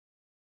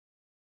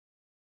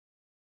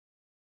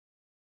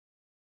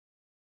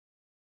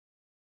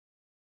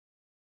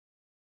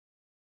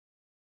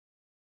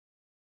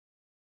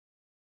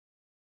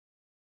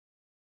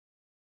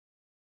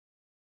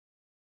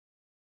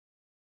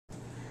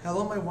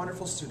Hello my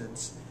wonderful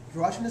students. If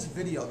you're watching this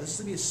video, this is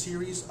going to be a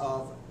series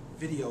of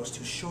videos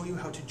to show you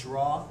how to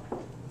draw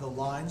the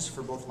lines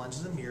for both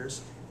lenses and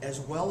mirrors,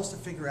 as well as to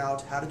figure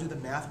out how to do the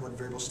math and what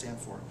variables stand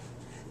for.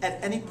 At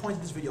any point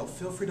in this video,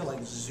 feel free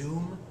to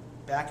zoom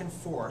back and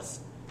forth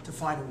to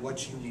find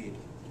what you need.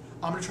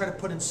 I'm going to try to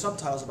put in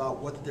subtitles about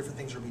what the different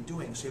things are going to be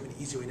doing so you have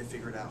an easy way to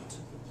figure it out.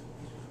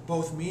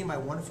 Both me and my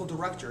wonderful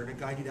director are going to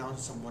guide you down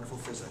to some wonderful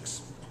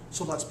physics.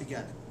 So let's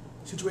begin.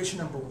 Situation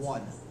number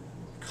 1,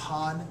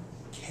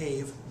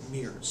 concave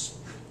mirrors.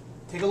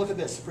 Take a look at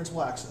this,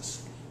 principal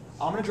axis.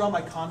 I'm going to draw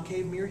my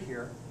concave mirror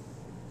here,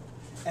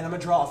 and I'm going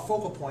to draw a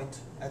focal point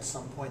at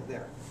some point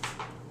there.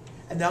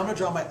 And now I'm going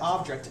to draw my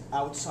object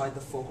outside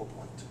the focal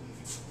point.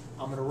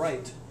 I'm going to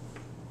write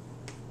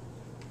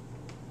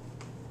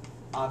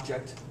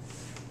object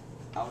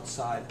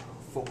outside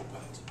focal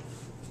point.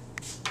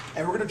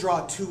 And we're going to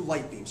draw 2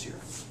 light beams here.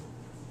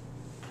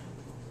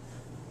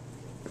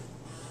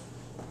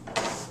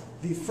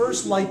 The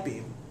first light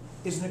beam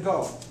is going to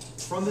go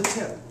from the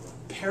tip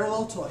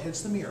parallel till it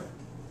hits the mirror.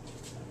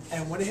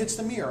 And when it hits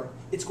the mirror,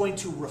 it's going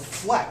to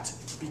reflect,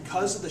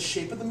 because of the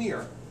shape of the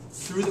mirror,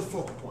 through the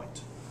focal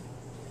point.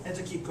 And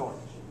to keep going.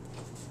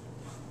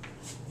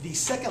 The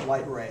second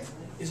light ray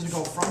is going to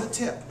go from the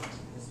tip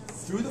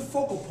through the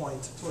focal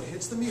point till it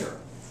hits the mirror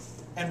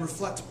and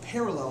reflect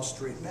parallel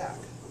straight back.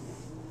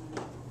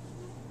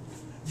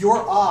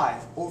 Your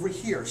eye over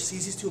here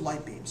sees these 2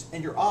 light beams,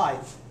 and your eye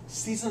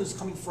sees them as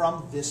coming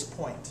from this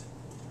point.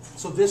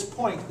 So this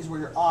point is where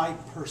your eye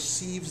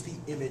perceives the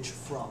image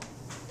from.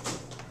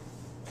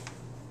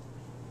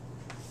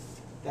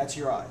 That's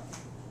your eye.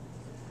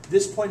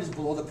 This point is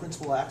below the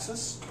principal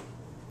axis,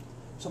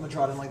 so I'm going to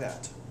draw it in like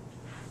that.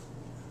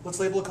 Let's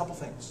label a couple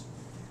things.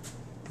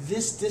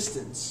 This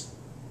distance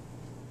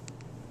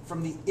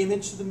from the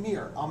image to the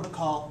mirror, I'm going to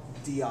call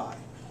di.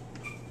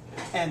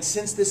 And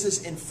since this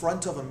is in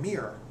front of a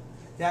mirror,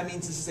 that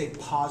means this is a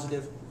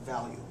positive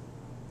value.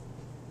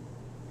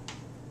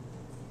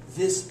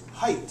 This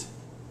height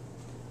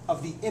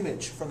of the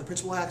image from the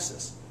principal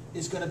axis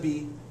is going to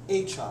be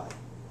hi.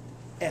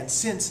 And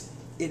since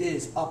it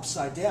is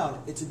upside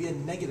down, it's going to be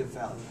a negative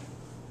value.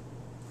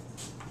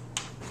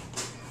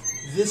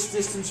 This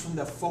distance from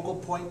the focal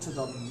point to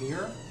the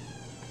mirror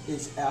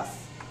is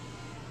f.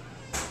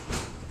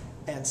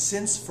 And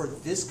since for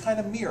this kind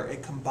of mirror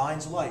it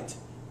combines light,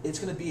 it's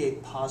going to be a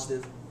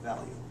positive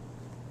value.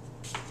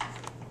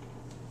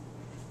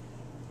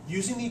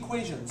 Using the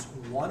equations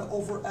 1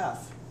 over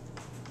f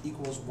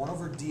equals 1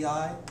 over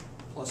di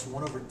plus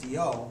 1 over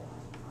do,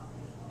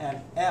 and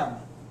m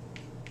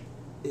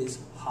is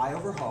high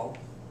over ho,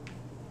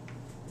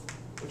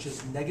 which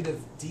is negative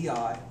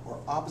di,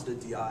 or opposite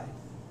of di,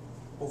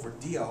 over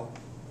do,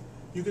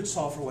 you could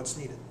solve for what's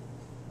needed.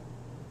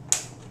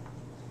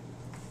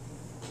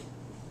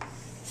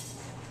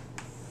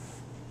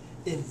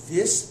 In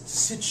this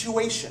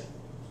situation,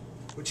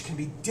 which can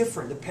be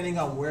different depending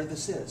on where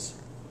this is,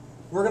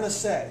 we're going to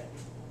say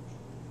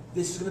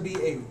this is going to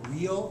be a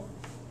real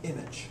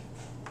image.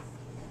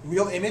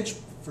 Real image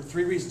for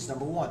 3 reasons.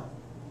 Number 1,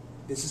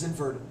 this is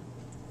inverted.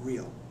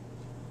 Real.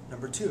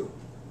 Number 2,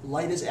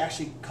 light is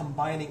actually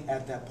combining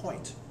at that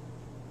point.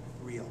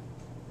 Real.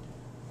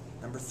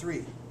 Number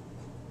 3,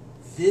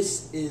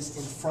 this is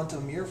in front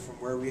of a mirror from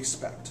where we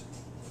expect.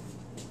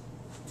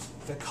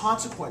 The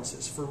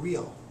consequences for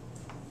real.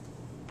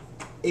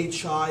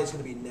 Hi is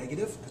going to be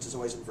negative because it's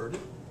always inverted.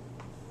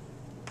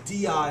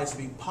 Di is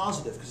going to be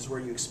positive because it's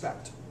where you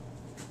expect.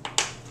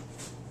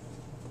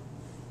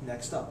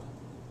 Next up,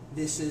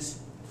 this is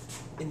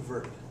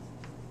inverted.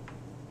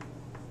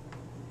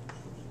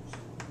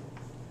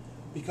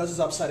 Because it's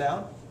upside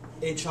down,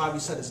 hi we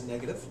said is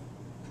negative.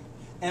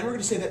 And we're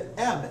going to say that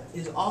m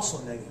is also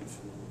negative.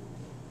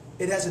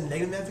 It has a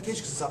negative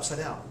magnification because it's upside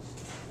down.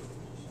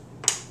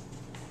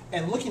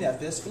 And looking at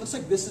this, it looks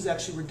like this is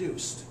actually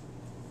reduced.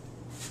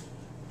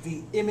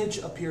 The image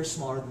appears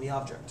smaller than the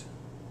object.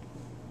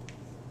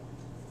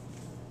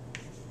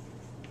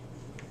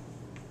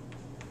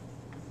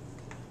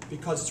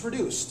 Because it's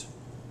reduced,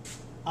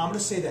 I'm going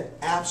to say that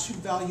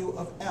absolute value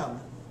of m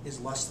is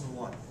less than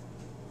 1.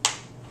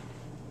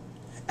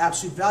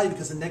 Absolute value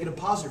because the negative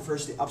positive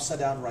refers to the upside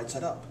down and right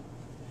side up.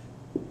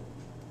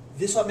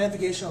 This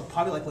magnification will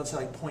probably let's say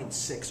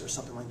 0.6 or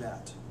something like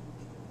that.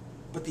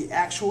 But the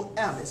actual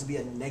m is going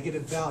to be a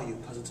negative value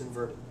because it's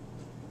inverted.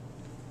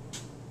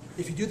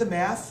 If you do the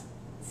math,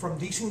 from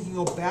these things you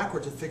can go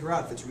backwards and figure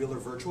out if it's real or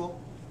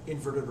virtual,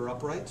 inverted or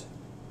upright,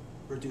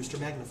 reduced or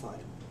magnified.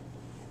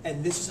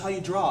 And this is how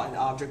you draw an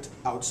object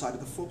outside of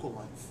the focal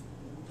length.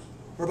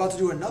 We're about to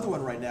do another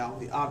one right now,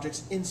 the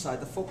object's inside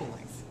the focal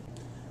length.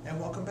 And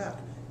welcome back.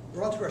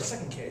 We're about to do our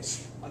second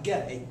case.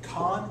 Again, a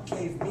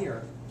concave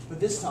mirror, but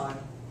this time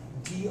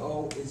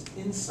DO is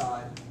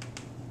inside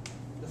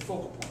the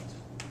focal point.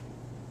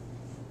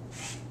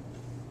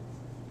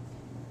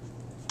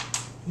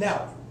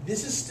 Now,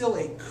 this is still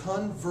a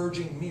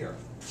converging mirror,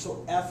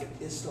 so F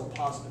is still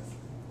positive.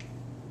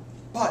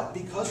 But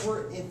because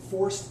we're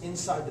forced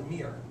inside the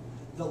mirror,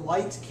 the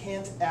light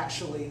can't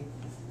actually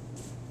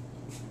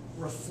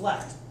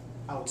reflect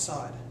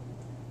outside.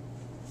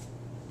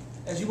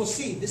 As you will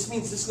see, this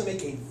means this is going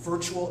to make a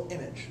virtual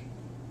image.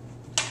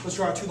 Let's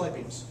draw our two light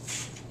beams.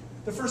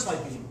 The first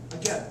light beam,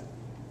 again,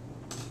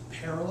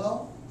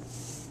 parallel,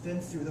 then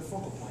through the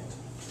focal point.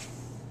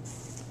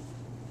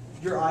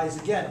 Your eye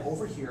is again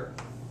over here,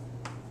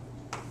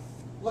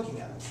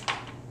 looking at it.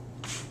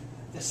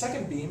 The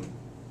second beam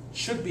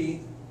should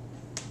be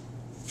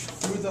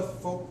through the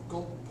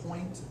focal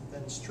point,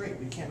 then straight.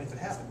 We can't make that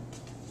happen.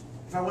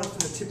 If I went from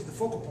the tip to the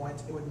focal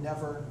point, it would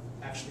never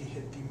actually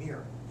hit the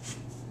mirror.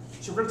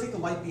 So we're going to take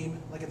the light beam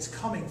like it's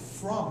coming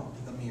from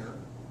the mirror,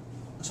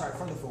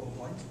 from the focal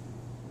point,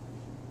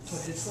 so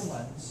it hits the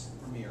lens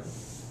or mirror,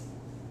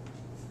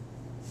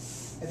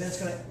 and then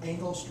it's going to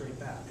angle straight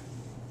back.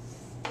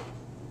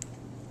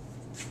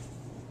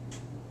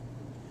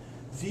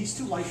 These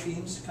two light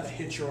beams kind of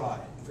hit your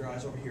eye, if your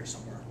eye's over here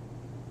somewhere.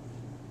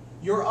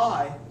 Your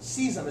eye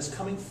sees them as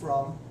coming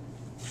from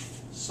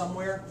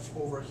somewhere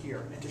over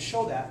here. And to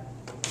show that,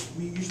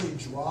 we usually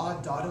draw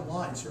dotted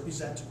lines to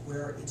represent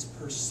where it's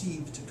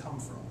perceived to come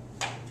from.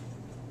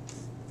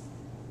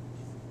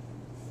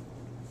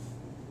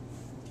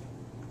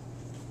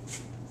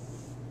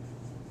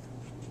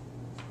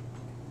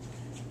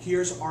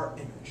 Here's our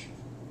image.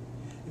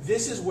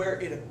 This is where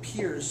it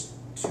appears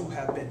to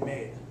have been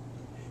made.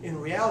 In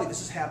reality,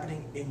 this is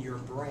happening in your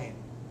brain.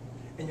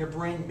 And your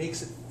brain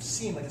makes it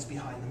seem like it's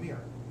behind the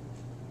mirror.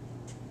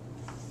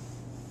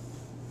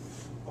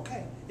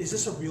 Okay, is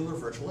this a real or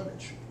virtual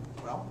image?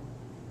 Well,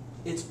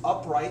 it's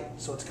upright,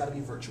 so it's got to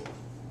be virtual.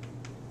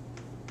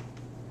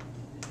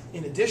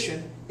 In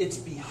addition, it's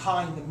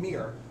behind the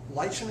mirror.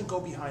 Light shouldn't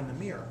go behind the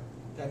mirror.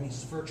 That means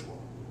it's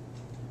virtual.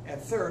 And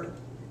third,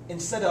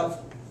 instead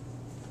of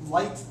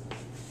light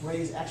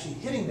rays actually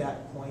hitting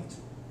that point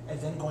and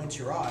then going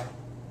to your eye,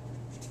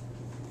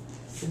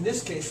 in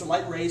this case, the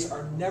light rays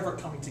are never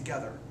coming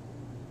together.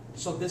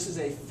 So this is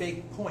a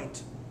fake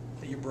point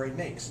that your brain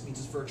makes. It means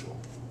it's virtual.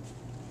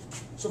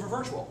 So for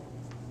virtual,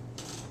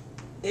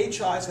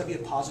 HI is going to be a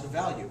positive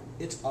value.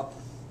 It's up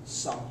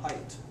some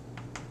height.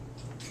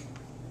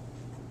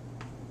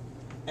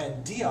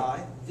 And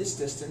DI, this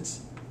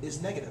distance,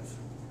 is negative.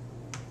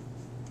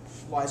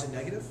 Why is it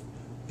negative?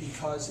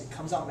 Because it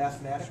comes out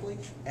mathematically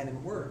and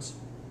in words.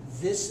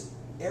 This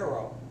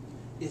arrow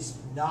is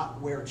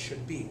not where it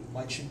should be.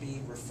 Light should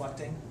be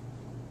reflecting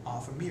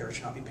off a mirror. It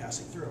should not be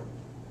passing through.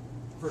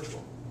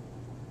 Virtual.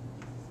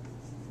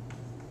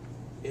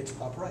 It's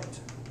upright.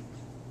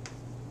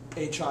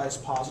 HI is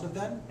positive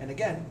then, and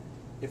again,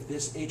 if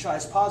this HI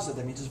is positive,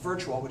 that means it's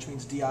virtual, which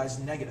means DI is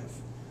negative.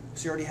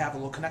 So you already have a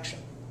little connection.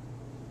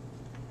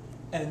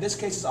 And in this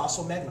case, it's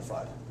also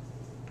magnified.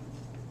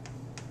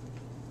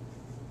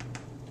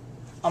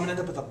 I'm going to end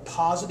up with a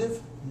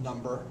positive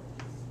number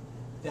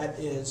that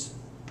is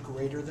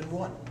greater than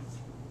 1.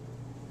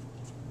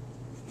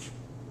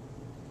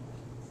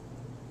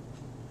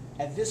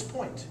 At this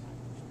point,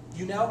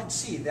 you now can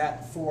see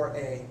that for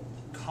a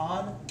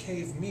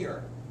concave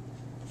mirror,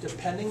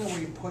 depending on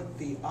where you put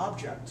the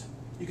object,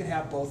 you can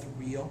have both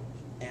real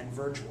and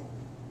virtual.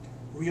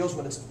 Real is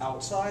when it's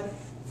outside,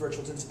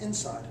 virtual is when it's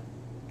inside.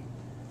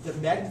 The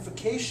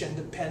magnification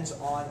depends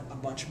on a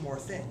bunch more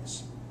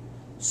things.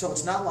 So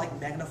it's not like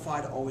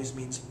magnified always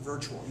means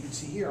virtual. You can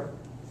see here,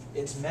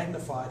 it's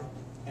magnified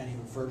and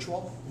even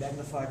virtual,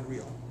 magnified,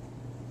 real.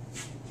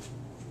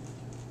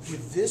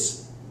 With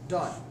this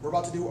done, we're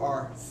about to do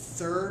our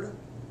third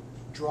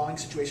drawing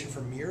situation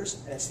for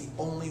mirrors, and it's the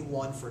only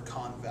one for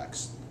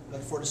convex. I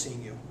look forward to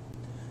seeing you.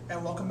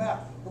 And welcome back.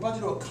 We're about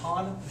to do a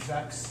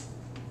convex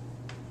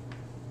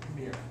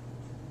mirror.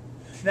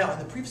 Now, in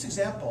the previous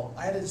example,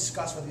 I had to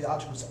discuss whether the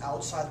object was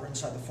outside or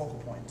inside the focal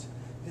point.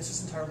 This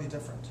is entirely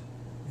different.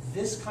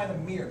 This kind of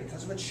mirror,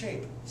 because of its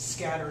shape,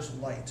 scatters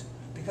light.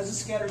 Because it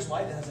scatters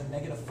light, it has a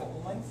negative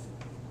focal length.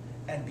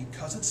 And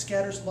because it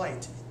scatters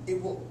light,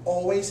 it will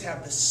always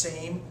have the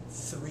same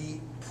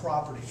 3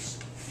 properties.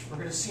 We're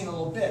going to see in a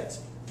little bit.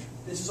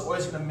 This is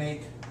always going to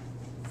make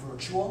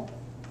virtual,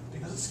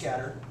 because it's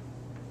scattered.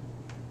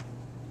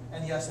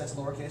 And yes, that's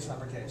lowercase and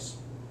uppercase.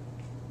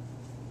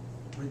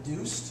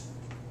 Reduced,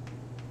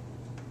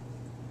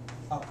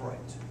 upright.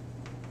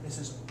 This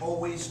is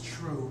always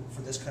true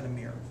for this kind of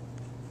mirror.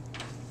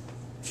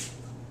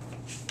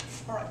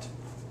 All right,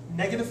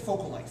 negative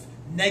focal length.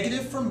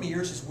 Negative for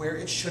mirrors is where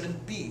it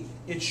shouldn't be.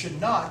 It should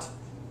not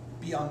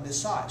be on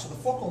this side. So the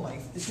focal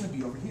length is going to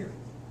be over here,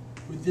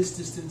 with this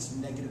distance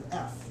negative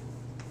f.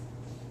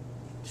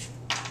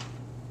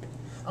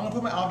 I'm going to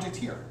put my object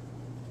here.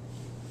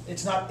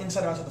 It's not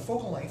inside or outside the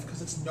focal length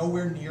because it's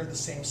nowhere near the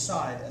same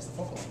side as the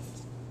focal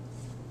length.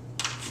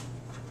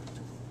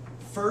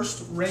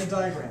 First ray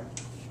diagram,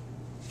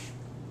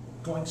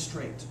 going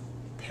straight,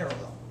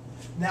 parallel.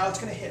 Now it's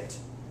going to hit.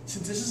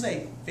 Since this is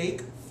a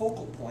fake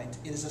focal point,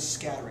 it is a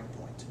scattering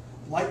point.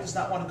 Light does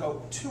not want to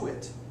go to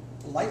it.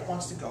 Light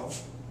wants to go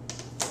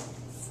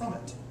from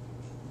it.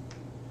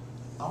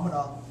 I'm going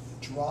to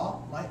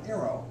draw my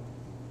arrow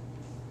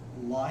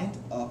lined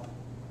up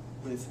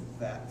with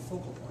that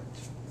focal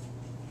point.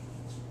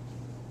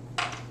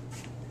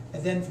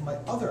 And then for my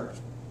other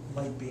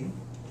light beam,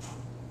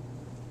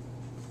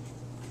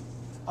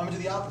 I'm going to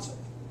do the opposite.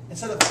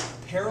 Instead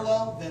of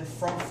parallel, then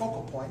from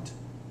focal point,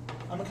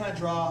 I'm going to kind of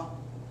draw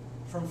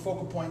from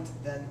focal point,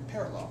 then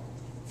parallel.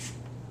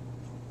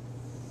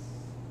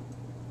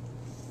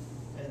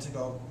 And to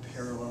go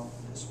parallel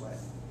this way.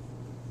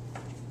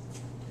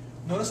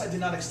 Notice I did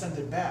not extend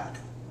it back.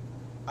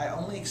 I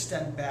only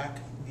extend back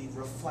the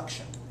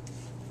reflection.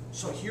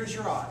 So here's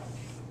your eye.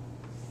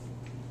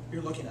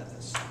 You're looking at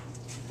this.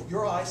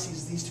 Your eye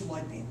sees these two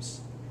light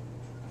beams.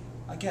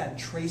 Again,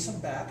 trace them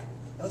back.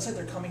 It looks like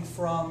they're coming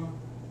from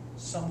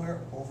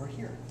somewhere over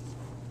here.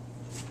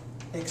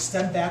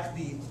 Extend back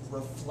the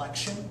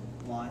reflection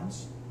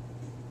lines.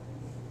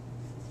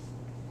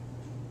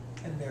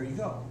 And there you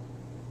go.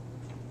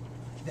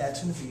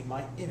 That's going to be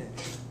my image.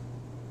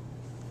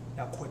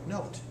 Now, quick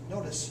note.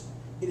 Notice,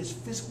 it is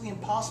physically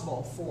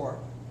impossible for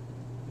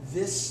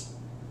this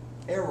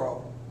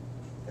arrow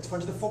that's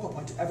pointing to the focal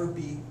point to ever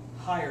be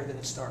higher than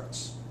it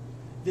starts.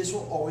 This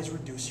will always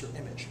reduce your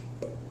image.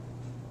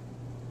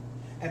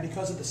 And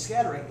because of the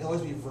scattering, it'll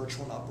always be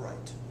virtual and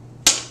upright.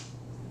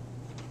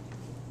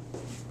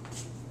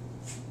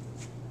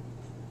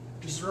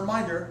 Just a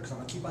reminder, because I'm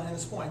going to keep on hitting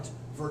this point,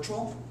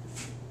 virtual,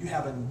 you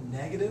have a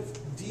negative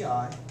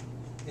DI,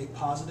 a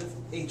positive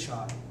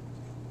HI,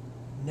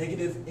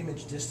 negative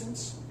image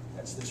distance,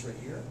 that's this right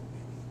here,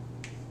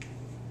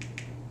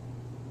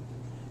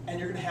 and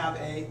you're going to have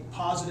a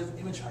positive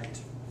image height,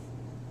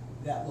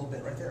 that little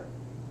bit right there.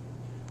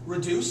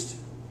 Reduced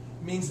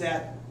means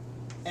that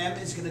M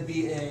is going to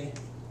be a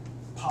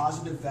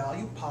positive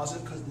value,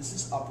 positive because this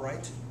is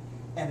upright,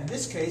 and in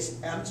this case,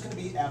 M is going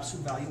to be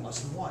absolute value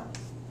less than 1.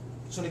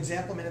 So an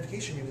example of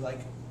magnification may be like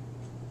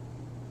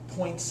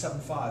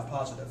 0.75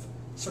 positive,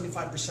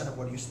 75% of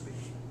what it used to be,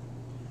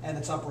 and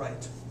it's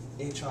upright.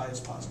 HI is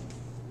positive.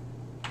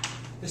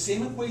 The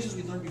same equations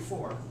we learned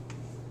before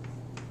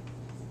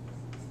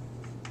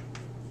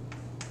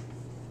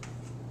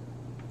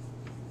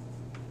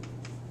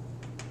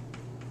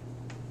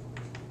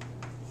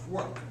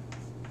work.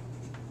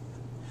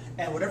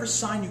 And whatever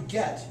sign you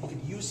get, you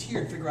can use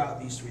here and figure out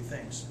these three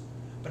things.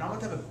 But I'm going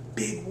to have a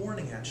big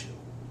warning at you.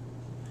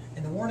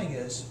 And the warning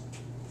is,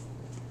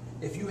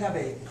 if you have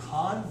a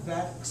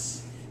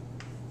convex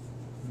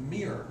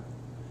mirror,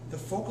 the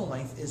focal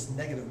length is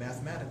negative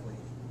mathematically.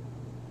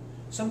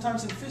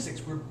 Sometimes in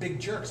physics, we're big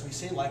jerks. We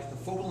say like the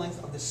focal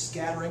length of the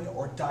scattering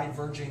or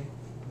diverging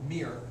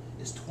mirror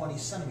is 20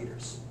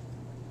 centimeters.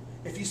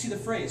 If you see the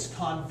phrase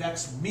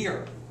convex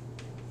mirror,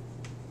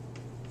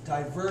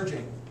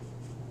 diverging,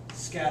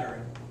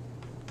 scattering,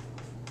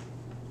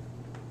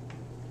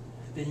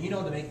 then you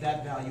know to make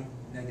that value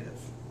negative.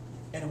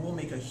 And it will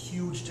make a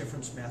huge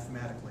difference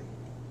mathematically.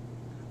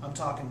 I'm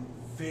talking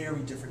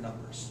very different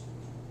numbers.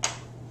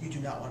 You do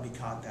not want to be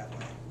caught that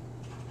way.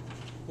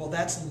 Well,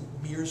 that's in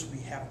mirrors we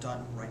have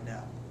done right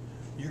now.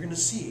 You're going to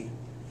see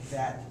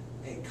that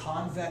a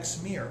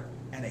convex mirror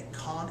and a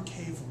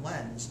concave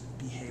lens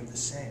behave the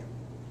same.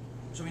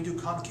 So when we do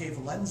concave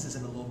lenses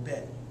in a little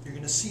bit, you're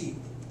going to see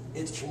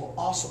it will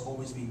also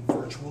always be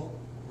virtual,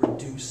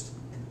 reduced,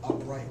 and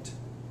upright.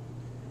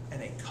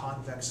 And a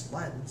convex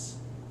lens,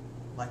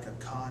 like a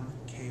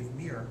concave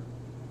mirror,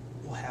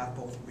 will have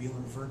both real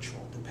and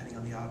virtual, depending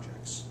on the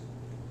objects.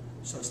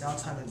 So it's now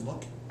time to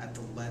look at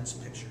the lens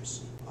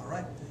pictures. All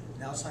right,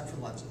 now it's time for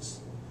lenses.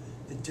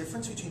 The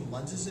difference between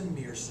lenses and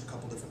mirrors is a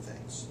couple different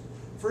things.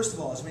 First of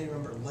all, as you may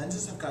remember,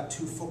 lenses have got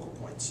two focal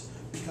points.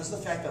 Because of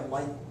the fact that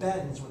light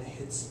bends when it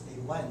hits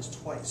a lens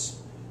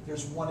twice,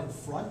 there's one in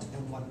front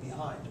and one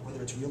behind,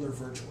 whether it's real or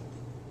virtual.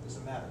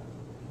 Doesn't matter.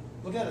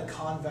 Look at a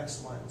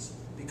convex lens.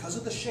 Because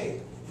of the shape,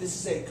 this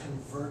is a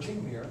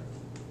converging mirror.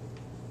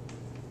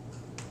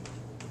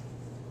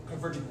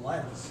 Converging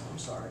lens, I'm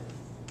sorry.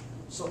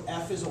 So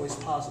F is always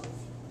positive.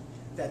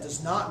 That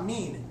does not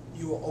mean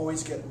you will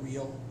always get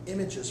real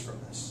images from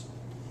this.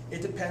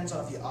 It depends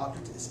on if the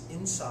object is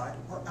inside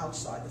or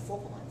outside the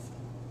focal length.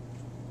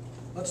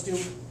 Let's do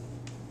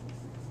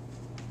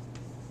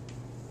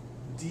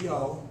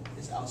DO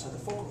is outside the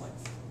focal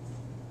length.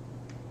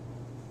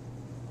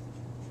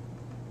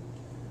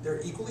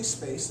 They're equally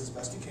spaced as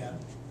best you can.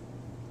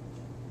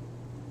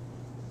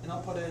 And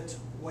I'll put it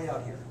way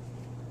out here.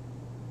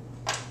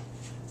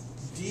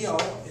 DO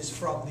is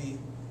from the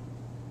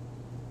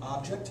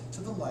object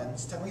to the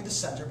lens, technically the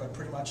center, but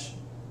pretty much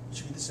it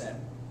should be the same.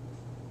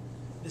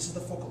 This is the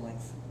focal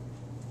length.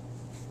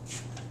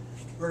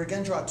 We're going to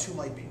again draw two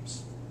light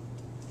beams.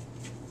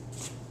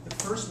 The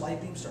first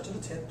light beam starts at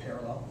the tip,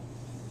 parallel,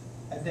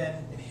 and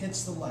then it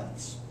hits the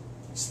lens.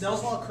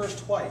 Snell's law occurs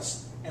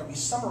twice, and we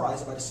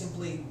summarize it by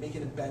simply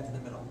making a bend in the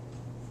middle.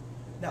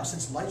 Now,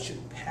 since light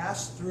should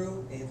pass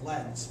through a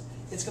lens,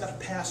 it's going to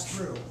pass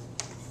through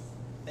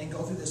and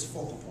go through this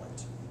focal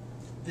point,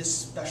 this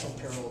special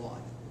parallel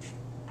line.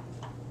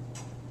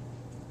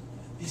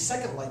 The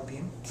second light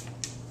beam,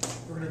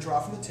 we're going to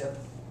draw from the tip,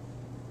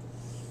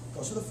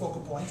 goes to the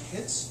focal point,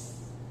 hits,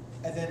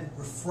 and then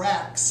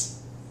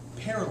refracts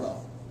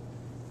parallel.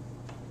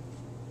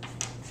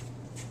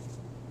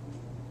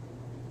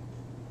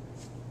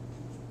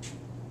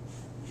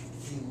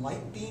 The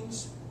light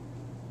beams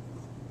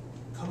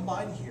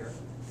combine here.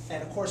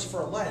 And of course,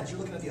 for a lens, you're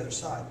looking at the other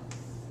side.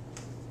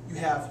 You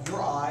have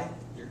your eye,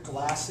 your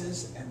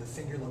glasses, and the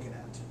thing you're looking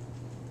at.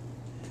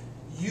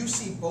 You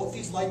see both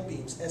these light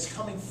beams as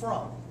coming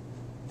from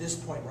this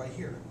point right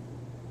here.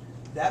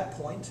 That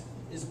point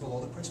is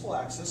below the principal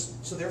axis,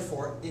 so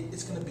therefore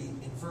it's going to be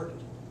inverted.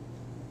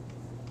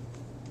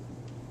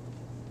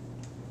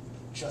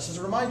 Just as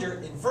a reminder,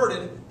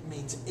 inverted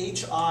means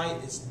HI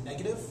is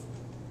negative,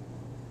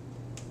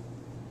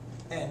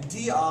 and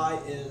DI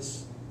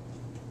is,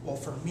 well,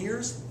 for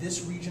mirrors,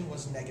 this region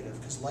was negative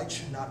because light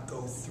should not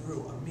go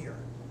through a mirror.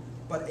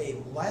 But a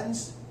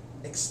lens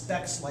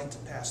expects light to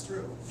pass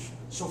through.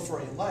 So for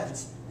a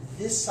lens,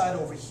 this side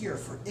over here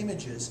for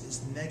images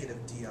is negative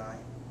DI.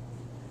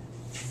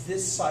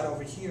 This side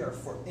over here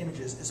for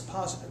images is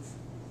positive.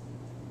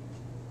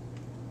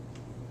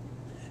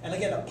 And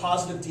again, a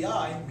positive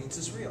DI means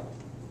it's real.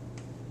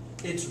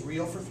 It's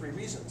real for three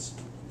reasons.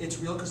 It's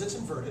real because it's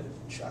inverted,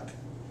 check.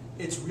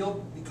 It's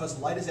real because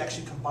light is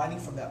actually combining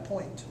from that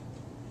point.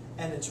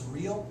 And it's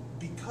real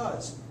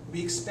because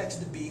we expect it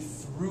to be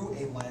through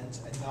a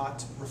lens and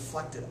not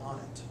reflected on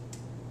it.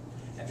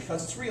 And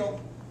because it's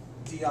real,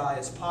 DI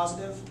is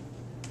positive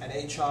and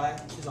HI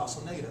is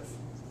also negative.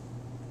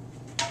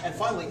 And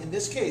finally, in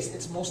this case,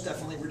 it's most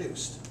definitely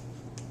reduced.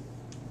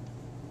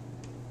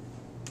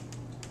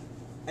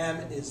 M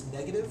is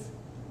negative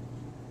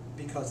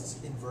because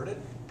it's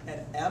inverted, and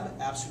M,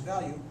 absolute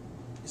value,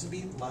 is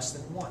going to be less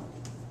than 1.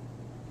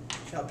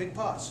 Now, big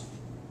pause.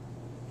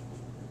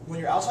 When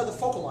you're outside the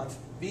focal length,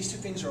 these two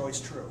things are always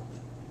true.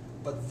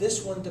 But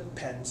this one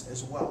depends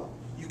as well.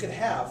 You could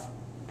have,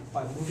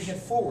 by moving it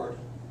forward,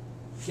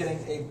 getting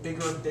a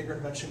bigger and bigger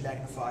dimension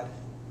magnified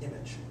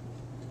image.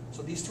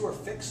 So these two are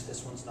fixed,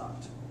 this one's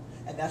not.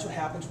 And that's what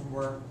happens when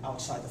we're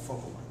outside the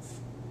focal length.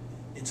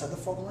 Inside the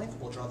focal length,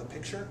 we'll draw the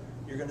picture.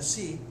 You're going to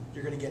see,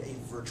 you're going to get a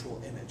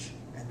virtual image.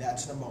 And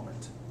that's in a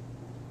moment.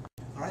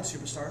 All right,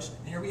 superstars.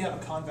 And here we have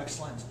a convex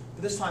lens.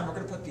 But this time, we're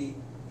going to put the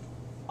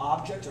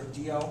object, or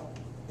DO,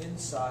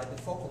 inside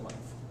the focal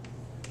length.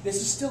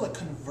 This is still a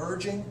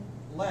converging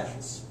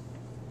lens,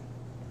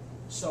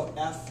 so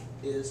F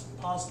is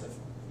positive.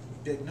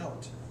 Big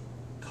note.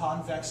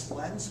 Convex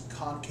lens,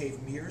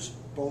 concave mirrors,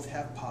 both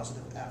have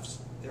positive Fs.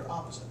 They're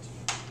opposite.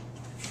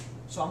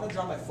 So I'm going to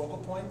draw my focal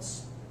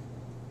points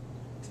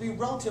to be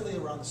relatively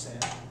around the same.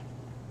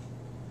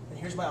 And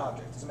here's my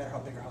object. Doesn't matter how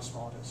big or how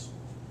small it is.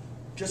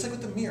 Just like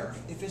with the mirror,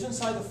 if it's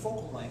inside the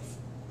focal length,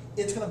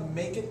 it's going to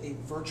make it a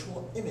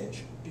virtual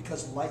image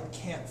because light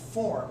can't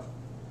form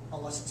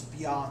unless it's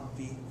beyond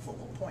the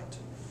focal point.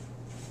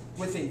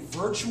 With a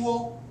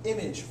virtual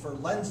image for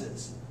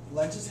lenses,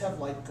 lenses have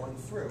light going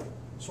through.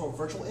 So a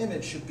virtual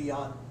image should be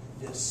on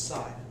this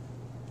side.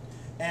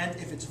 And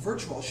if it's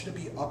virtual, should it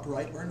be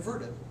upright or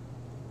inverted?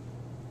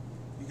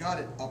 You got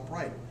it,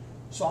 upright.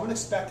 So I'm going to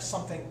expect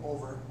something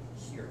over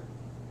here.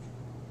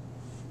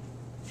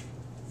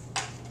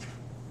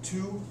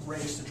 2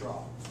 rays to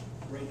draw.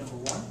 Ray number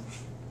 1,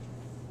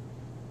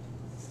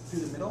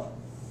 through the middle,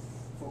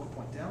 focal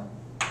point down.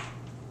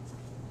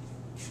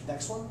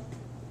 Next one,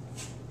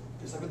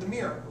 just like with the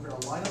mirror, we're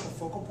going to line up the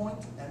focal point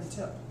and the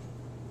tip.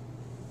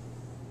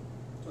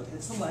 So it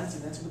hits the lens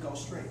and then it's going to go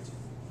straight.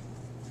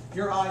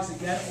 Your eyes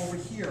again over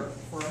here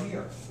for a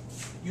mirror.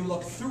 You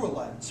look through a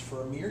lens.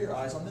 For a mirror, your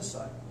eyes on this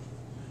side.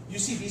 You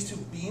see these two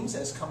beams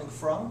as coming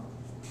from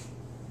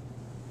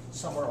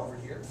somewhere over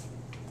here.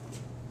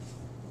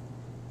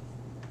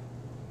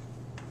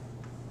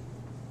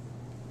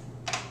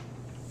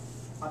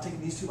 I'm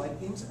taking these two light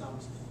beams and I'm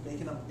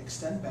making them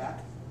extend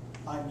back.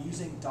 I'm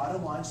using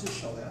dotted lines to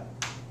show that.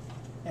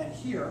 And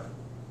here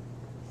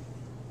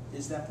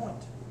is that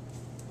point.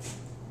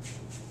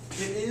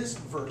 It is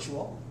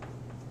virtual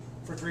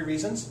for 3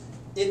 reasons.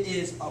 It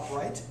is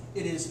upright.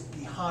 It is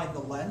behind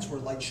the lens where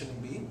light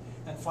shouldn't be.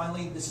 And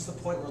finally, this is the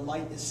point where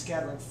light is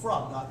scattering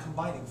from, not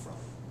combining from.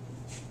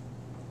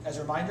 As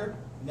a reminder,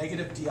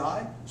 negative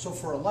DI. So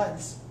for a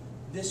lens,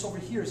 this over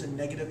here is a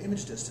negative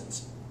image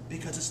distance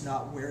because it's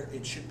not where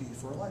it should be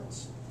for a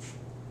lens.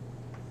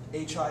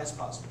 HI is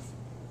positive.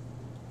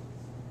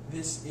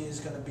 This is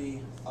going to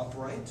be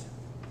upright.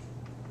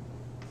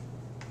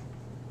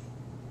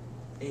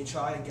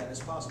 HI again is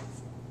positive.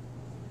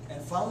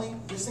 And finally,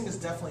 this thing is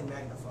definitely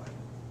magnified.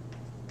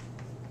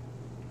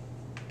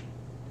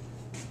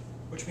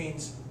 Which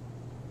means,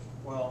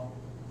 well,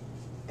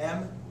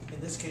 M in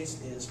this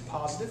case is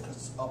positive because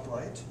it's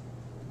upright.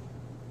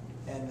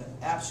 And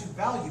the absolute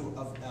value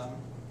of M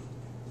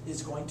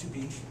is going to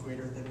be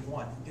greater than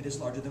 1. It is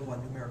larger than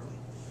 1 numerically.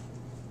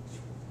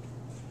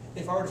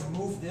 If I were to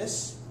move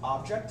this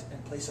object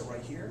and place it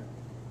right here,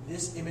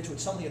 this image would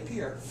suddenly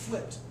appear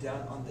flipped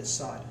down on this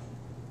side.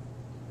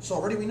 So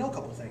already we know a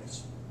couple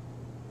things.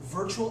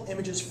 Virtual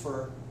images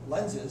for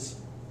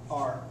lenses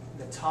are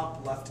the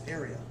top left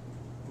area.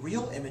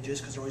 Real images,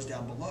 because they're always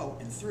down below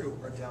and through,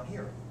 are down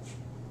here.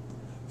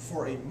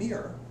 For a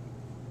mirror,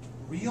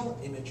 real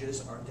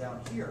images are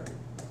down here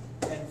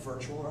and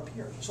virtual are up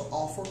here. So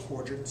all 4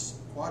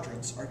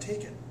 quadrants are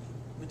taken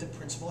with the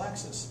principal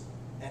axis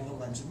and the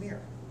lens and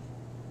mirror.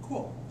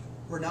 Cool.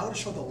 We're now going to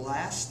show the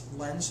last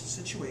lens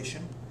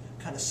situation,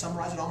 kind of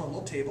summarize it on a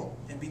little table,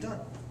 and be done.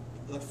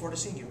 I look forward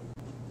to seeing you.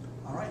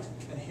 All right,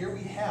 and here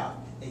we have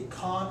a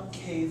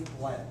concave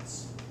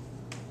lens.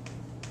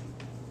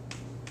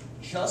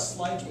 Just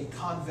like a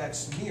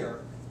convex mirror,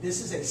 this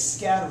is a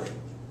scattering.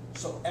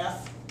 So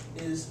F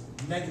is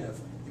negative.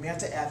 You may have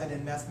to add that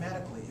in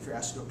mathematically if you're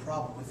asked to do a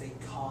problem with a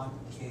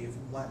concave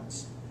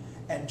lens.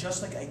 And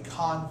just like a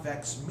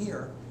convex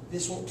mirror,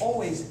 this will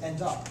always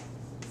end up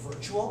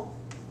virtual,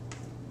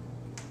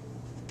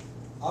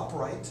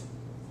 upright,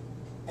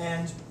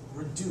 and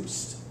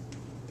reduced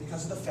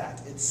because of the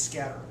fact it's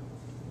scattering.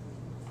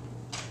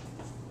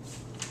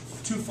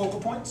 Two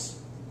focal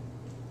points,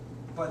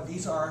 but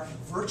these are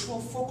virtual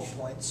focal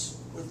points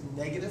with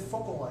negative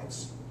focal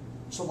lengths.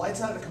 So light's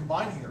not going to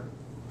combine here,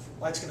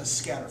 light's going to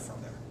scatter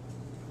from there.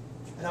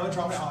 And I'm going to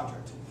draw my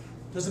object.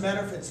 Doesn't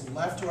matter if it's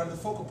left or right of the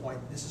focal point,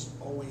 this is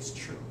always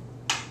true.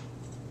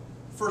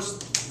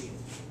 First beam.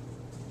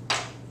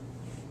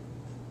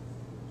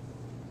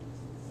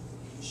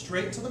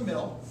 Straight to the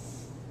middle,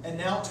 and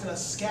now it's going to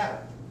scatter.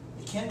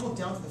 It can't go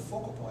down to the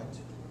focal point,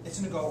 it's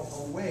going to go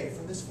away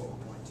from this focal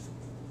point.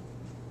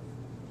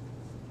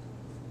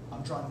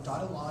 I'm drawing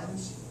dotted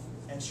lines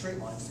and straight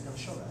lines to kind of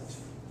show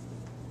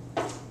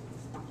that.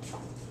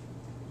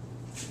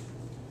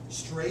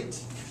 Straight,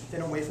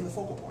 then away from the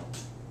focal point.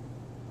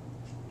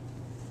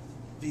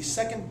 The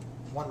second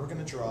one we're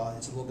going to draw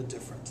is a little bit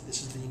different.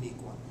 This is the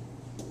unique one.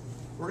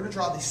 We're going to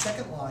draw the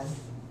second line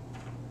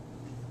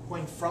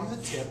going from the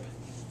tip,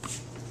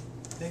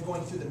 then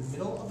going through the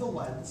middle of the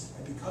lens,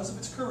 and because of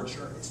its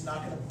curvature, it's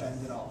not going to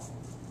bend at all.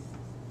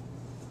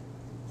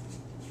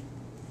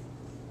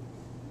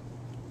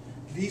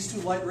 These two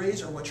light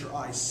rays are what your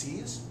eye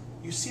sees.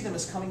 You see them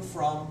as coming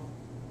from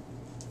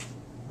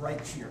right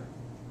here.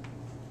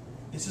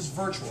 This is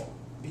virtual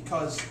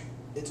because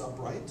it's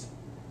upright.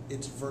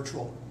 It's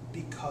virtual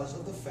because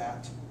of the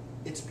fact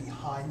it's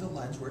behind the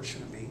lens where it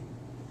shouldn't be,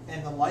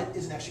 and the light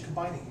isn't actually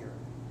combining here.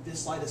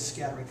 This light is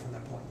scattering from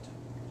that point.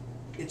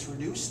 It's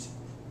reduced,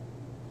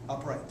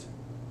 upright.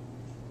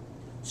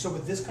 So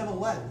with this kind of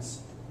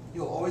lens,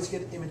 you'll always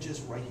get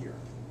images right here.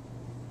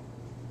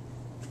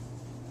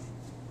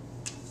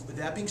 With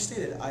that being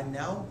stated, I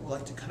now would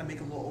like to kind of make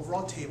a little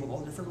overall table of all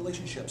the different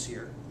relationships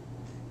here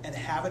and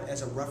have it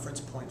as a reference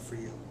point for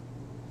you.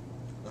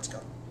 Let's go.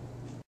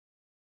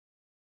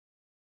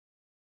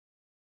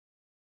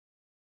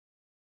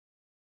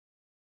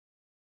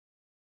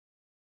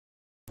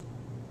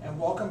 And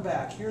welcome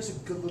back. Here's a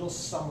good little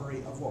summary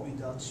of what we've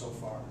done so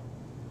far.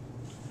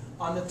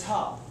 On the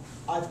top,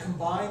 I've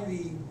combined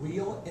the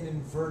real and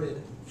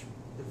inverted,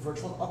 the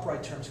virtual and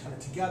upright terms kind of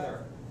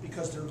together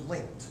because they're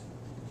linked.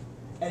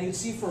 And you can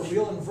see for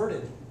real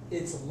inverted,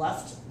 it's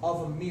left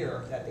of a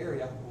mirror, that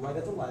area, right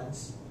at the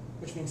lens,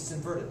 which means it's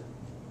inverted.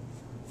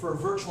 For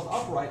virtual and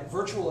upright,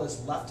 virtual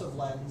is left of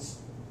lens,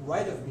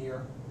 right of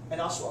mirror, and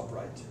also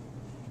upright.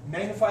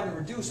 Magnified and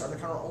reduced are the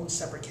kind of own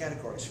separate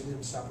categories, so leave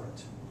them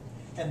separate.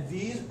 And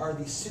these are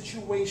the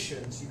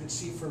situations you can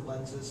see for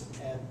lenses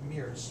and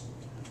mirrors.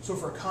 So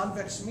for a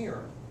convex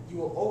mirror, you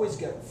will always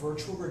get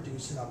virtual,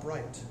 reduced, and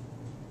upright.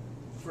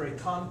 For a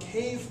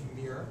concave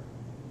mirror,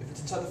 if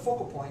it's inside the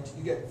focal point,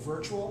 you get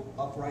virtual,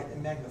 upright,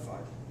 and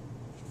magnified.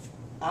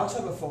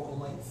 Outside of a focal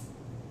length,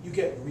 you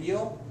get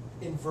real,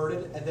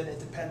 inverted, and then it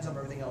depends on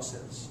where everything else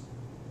is.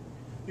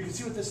 You can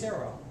see with this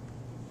arrow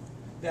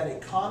that a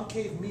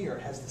concave mirror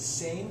has the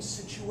same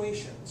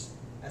situations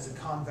as a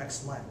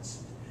convex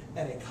lens,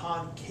 and a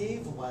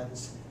concave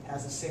lens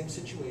has the same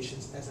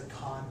situations as a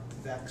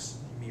convex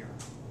mirror.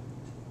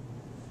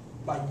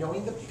 By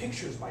knowing the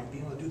pictures, by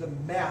being able to do the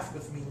math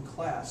with me in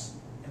class,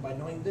 and by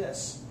knowing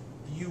this,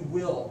 you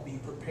will be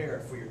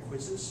prepared for your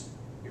quizzes,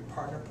 your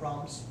partner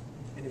problems,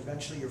 and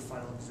eventually your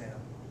final exam.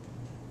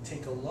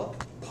 Take a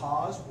look,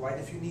 pause, write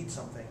if you need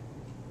something.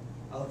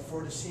 I look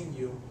forward to seeing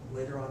you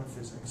later on in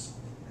physics.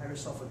 Have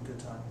yourself a good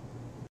time.